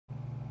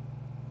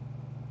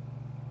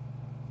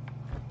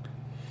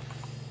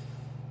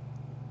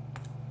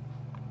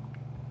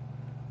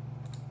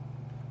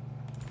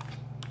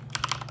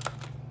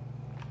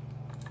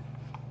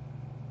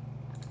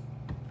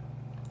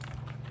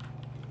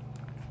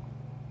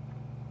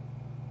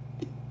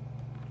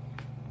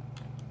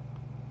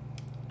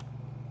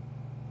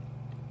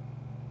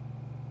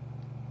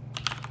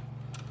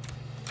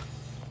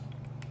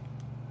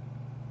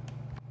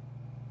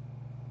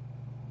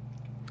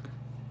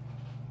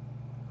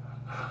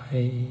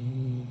하이.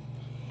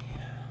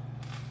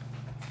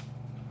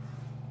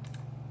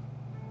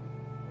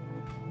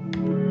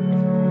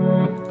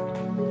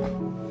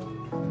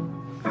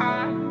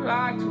 I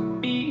like to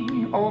be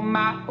on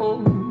my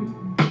own.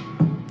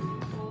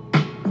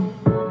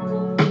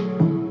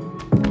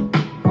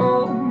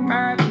 Oh,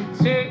 my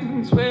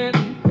pretends with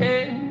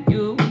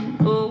you.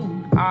 Oh,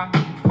 I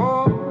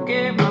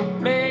forget my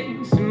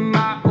place in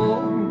my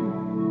own.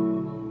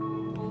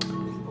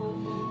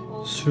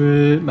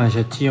 술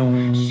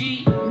마셨지용.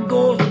 She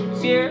goes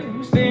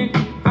upstairs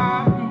thinking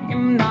I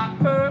am not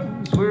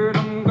hers when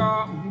I'm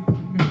gone.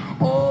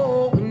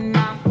 Oh, when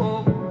I'm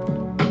home.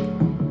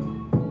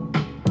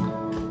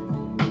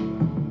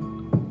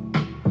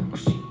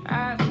 She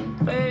has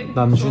a place.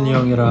 남준이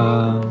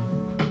형이랑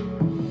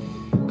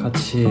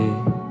같이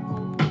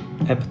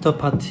애프터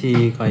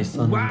파티가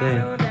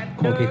있었는데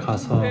거기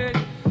가서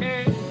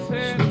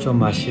술 좀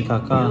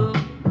마시다가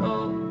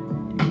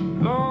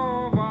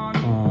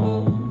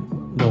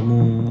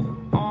너무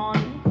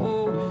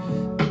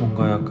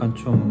뭔가 약간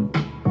좀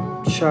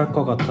취할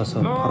것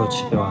같아서 바로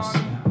집에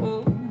왔어요.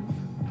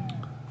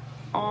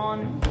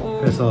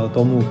 그래서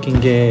너무 웃긴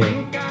게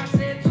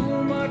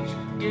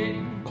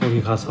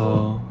거기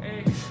가서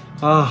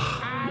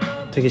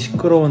되게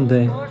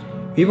시끄러운데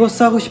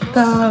위버스 하고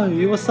싶다,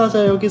 위버스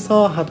하자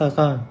여기서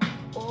하다가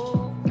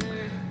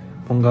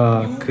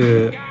뭔가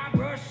그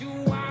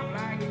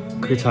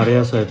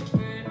자리에서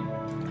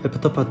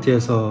애프터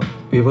파티에서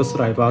위버스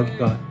라이브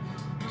하기가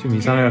좀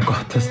이상할 것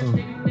같아서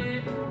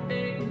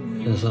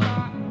그래서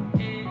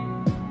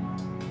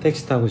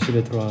택시 타고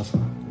집에 들어와서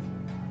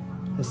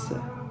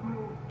했어요.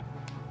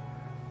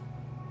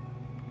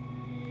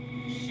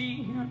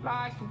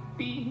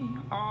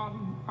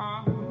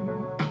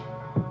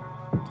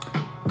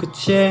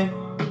 그치?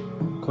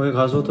 거기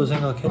가서도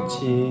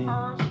생각했지.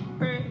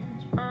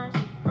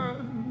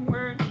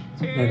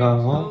 내가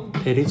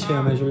대리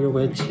체험해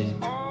주려고 했지.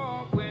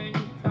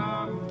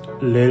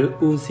 렐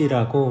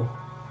우지라고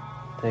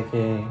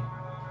되게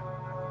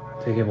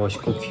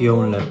멋있고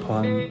귀여운 래퍼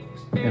한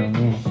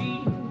명의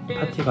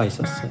파티가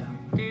있었어요.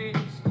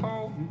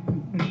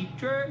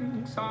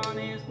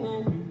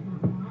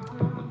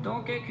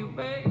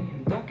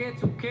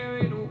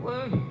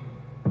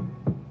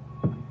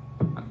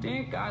 I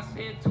think I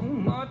said too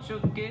much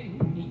again.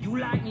 You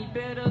like me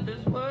better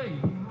this way.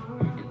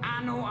 And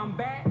I know I'm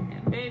bad,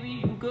 and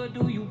baby, you could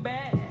do you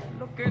bad.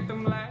 Look at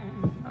them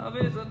lines. Love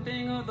is a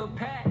thing of the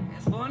past.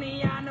 It's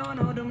funny, I know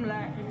none of them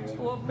lines.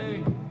 Oh,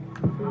 babe.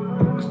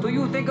 Do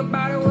you think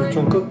about it way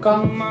좀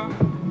끌까?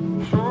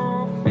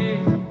 Sure,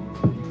 babe.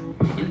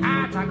 And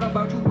I talk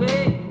about you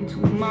way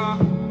too much.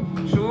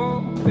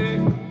 Sure,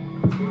 babe.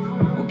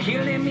 You're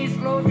killing me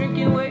slow,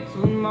 drinking way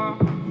too much.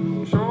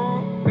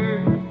 Sure,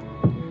 babe.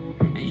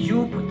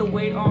 You put the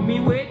weight on me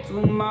way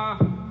too much.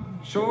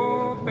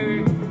 Sure,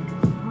 babe. I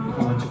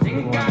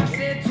think I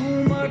said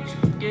too much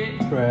again.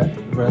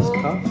 Breast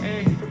cup?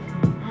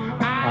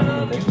 I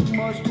love you too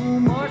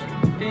much.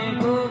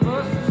 Think of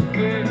us,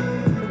 babe.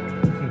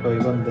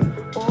 이건데.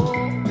 Oh,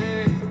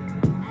 babe.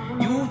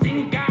 You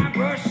think I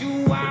brush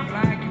you off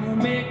like you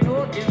make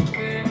no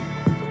difference.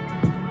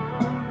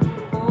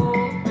 Oh,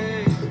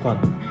 babe. 이건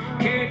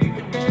Can't you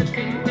get that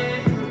thing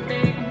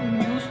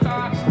you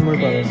start 선물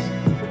받았어.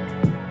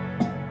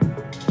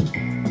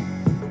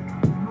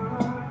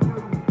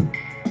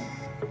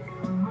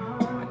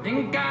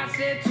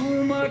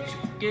 Too much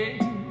again.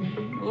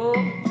 Oh,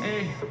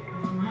 hey.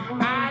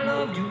 I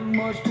loved you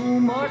much too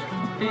much.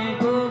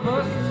 Think of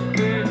us as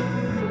good.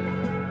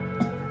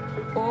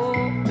 Oh,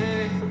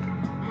 hey.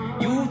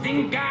 You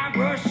think I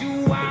brush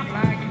you off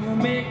like you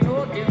make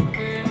no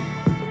difference.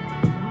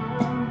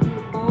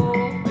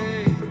 Oh,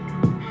 hey.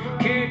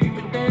 Can't you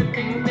get that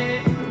thing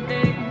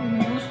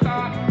you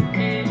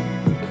started?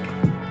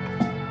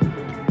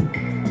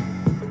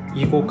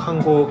 이 곡 한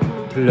곡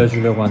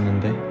들려주려고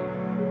왔는데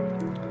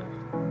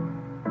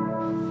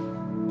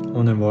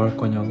오늘 뭐 할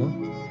거냐고?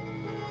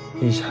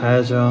 이제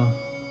자야죠.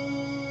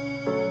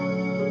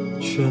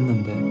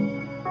 취했는데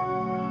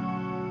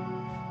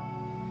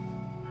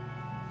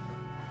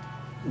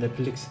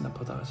넷플릭스나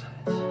보다가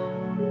자야지.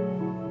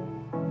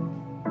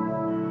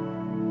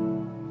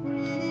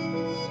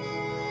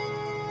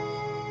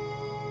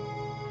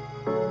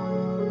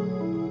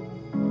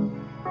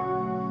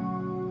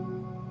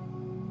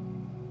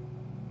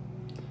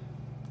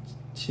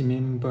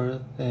 지민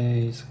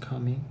birthday is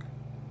coming.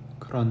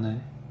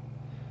 그러네.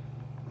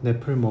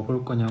 넷플 뭐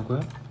볼 거냐고요?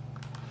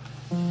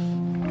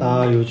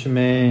 나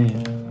요즘에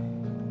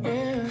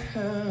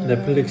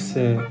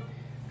넷플릭스에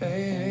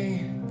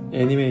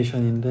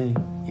애니메이션인데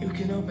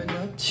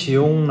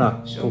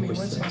지옥락 보고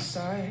있어요.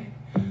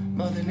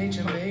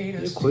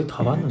 거의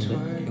다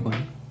봤는데 이건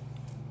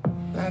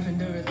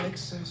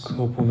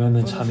그거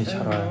보면은 잠이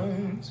잘 와요.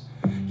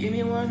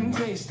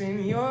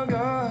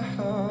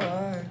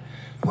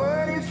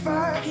 What if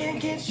I can't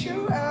get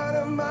you out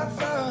of my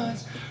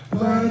thoughts?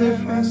 What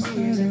if my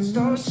seasons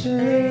don't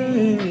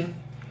change?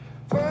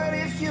 What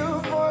if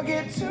you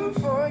forget to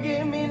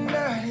forget me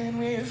not and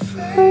we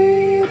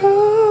fade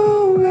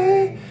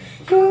away?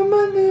 You're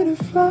my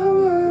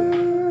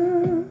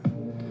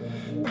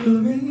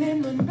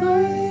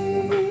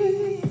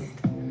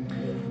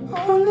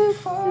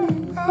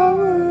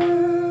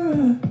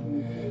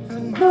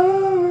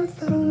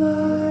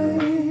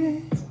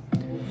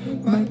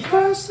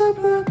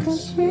Casablanca,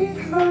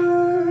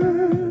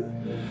 sweetheart.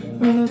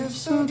 When it's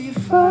so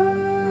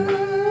divine,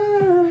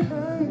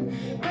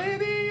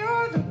 baby,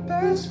 you're the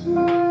best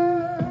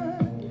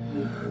part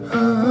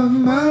of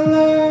my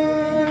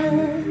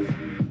life.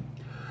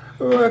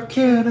 What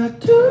can I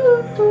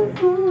do?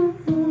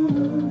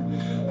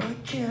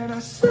 What can I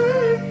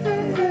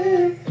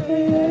say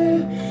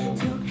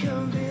to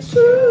convince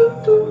you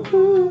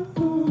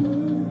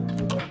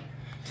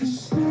to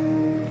stay?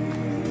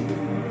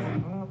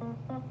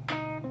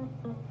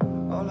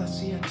 All I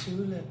see are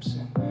tulips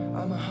and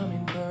I'm a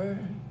hummingbird.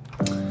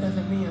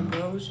 Heavenly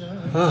ambrosia.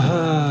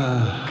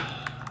 Honey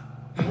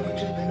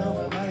dripping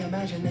over my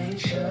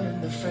imagination.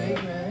 The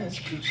fragrance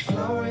keeps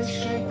flowing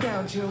straight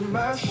down to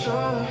my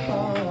soul.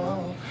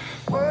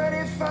 What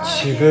if I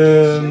can't get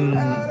you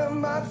out of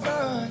my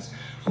thoughts?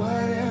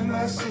 What if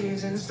my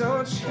seasons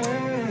don't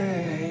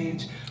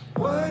change?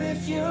 What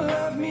if you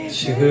love me?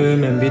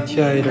 지금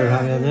MBTI를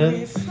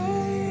하면은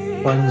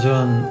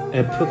완전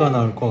F가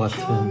나올 것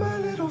같은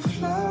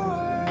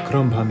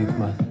그런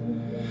밤이구만.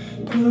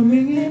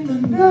 Blooming in the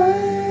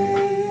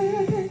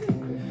night,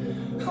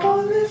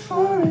 only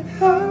for an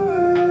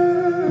hour.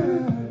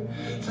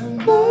 The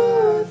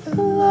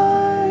northern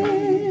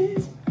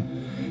lights,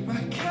 my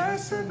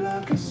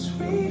Casablanca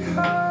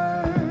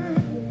sweetheart,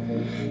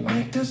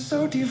 nectar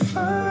so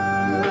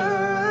divine.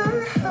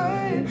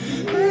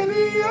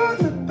 Baby, you're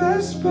the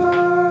best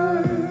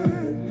part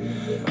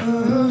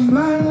of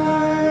my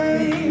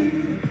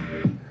life.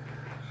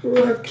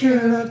 What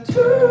can I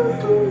do?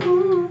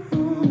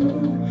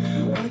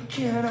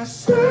 Can I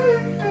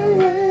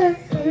say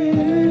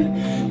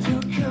to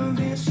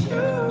convince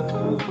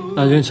you?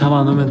 나중에 잠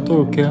안 오면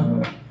또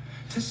올게요.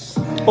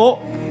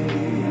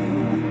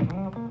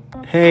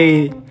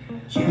 Hey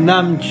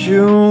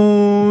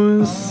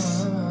남준스.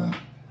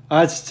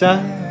 아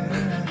진짜?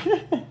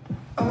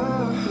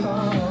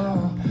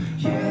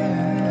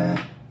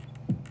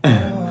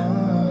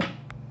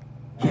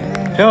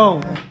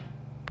 형,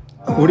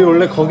 우리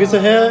원래 거기서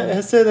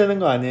했어야 되는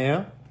거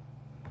아니에요?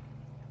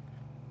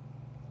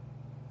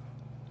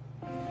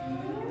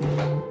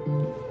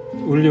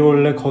 우리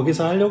원래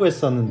거기서 하려고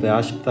했었는데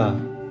아쉽다.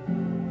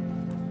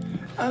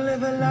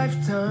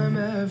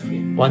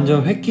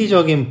 완전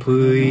획기적인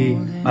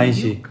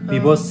아니지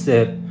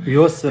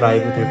위버스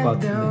라이브 될 것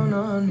같은데.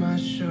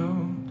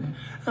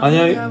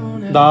 아니야,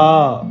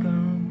 나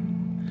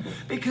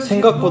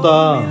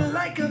생각보다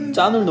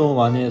짠을 너무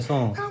많이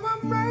해서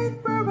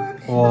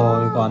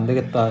와 이거 안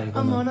되겠다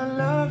이거는.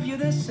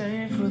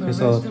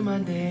 그래서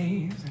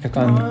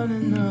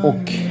약간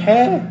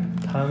오케이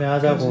다음에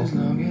하자고.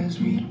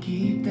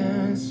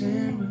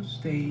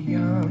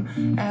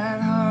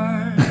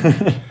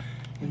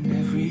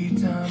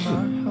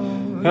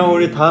 형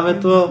우리 다음에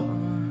또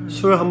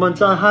술 한번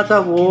짠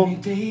하자고.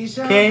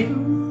 오케이?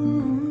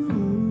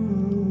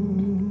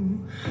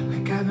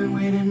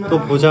 또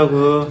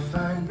보자고.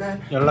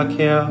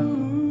 연락해요.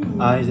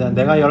 아 이제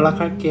내가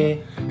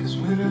연락할게.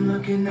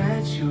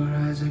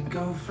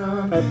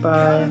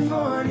 빠이빠이.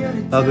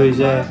 나도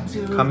이제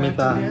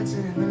갑니다.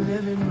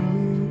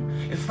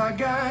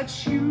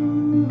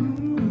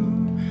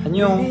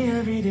 안녕.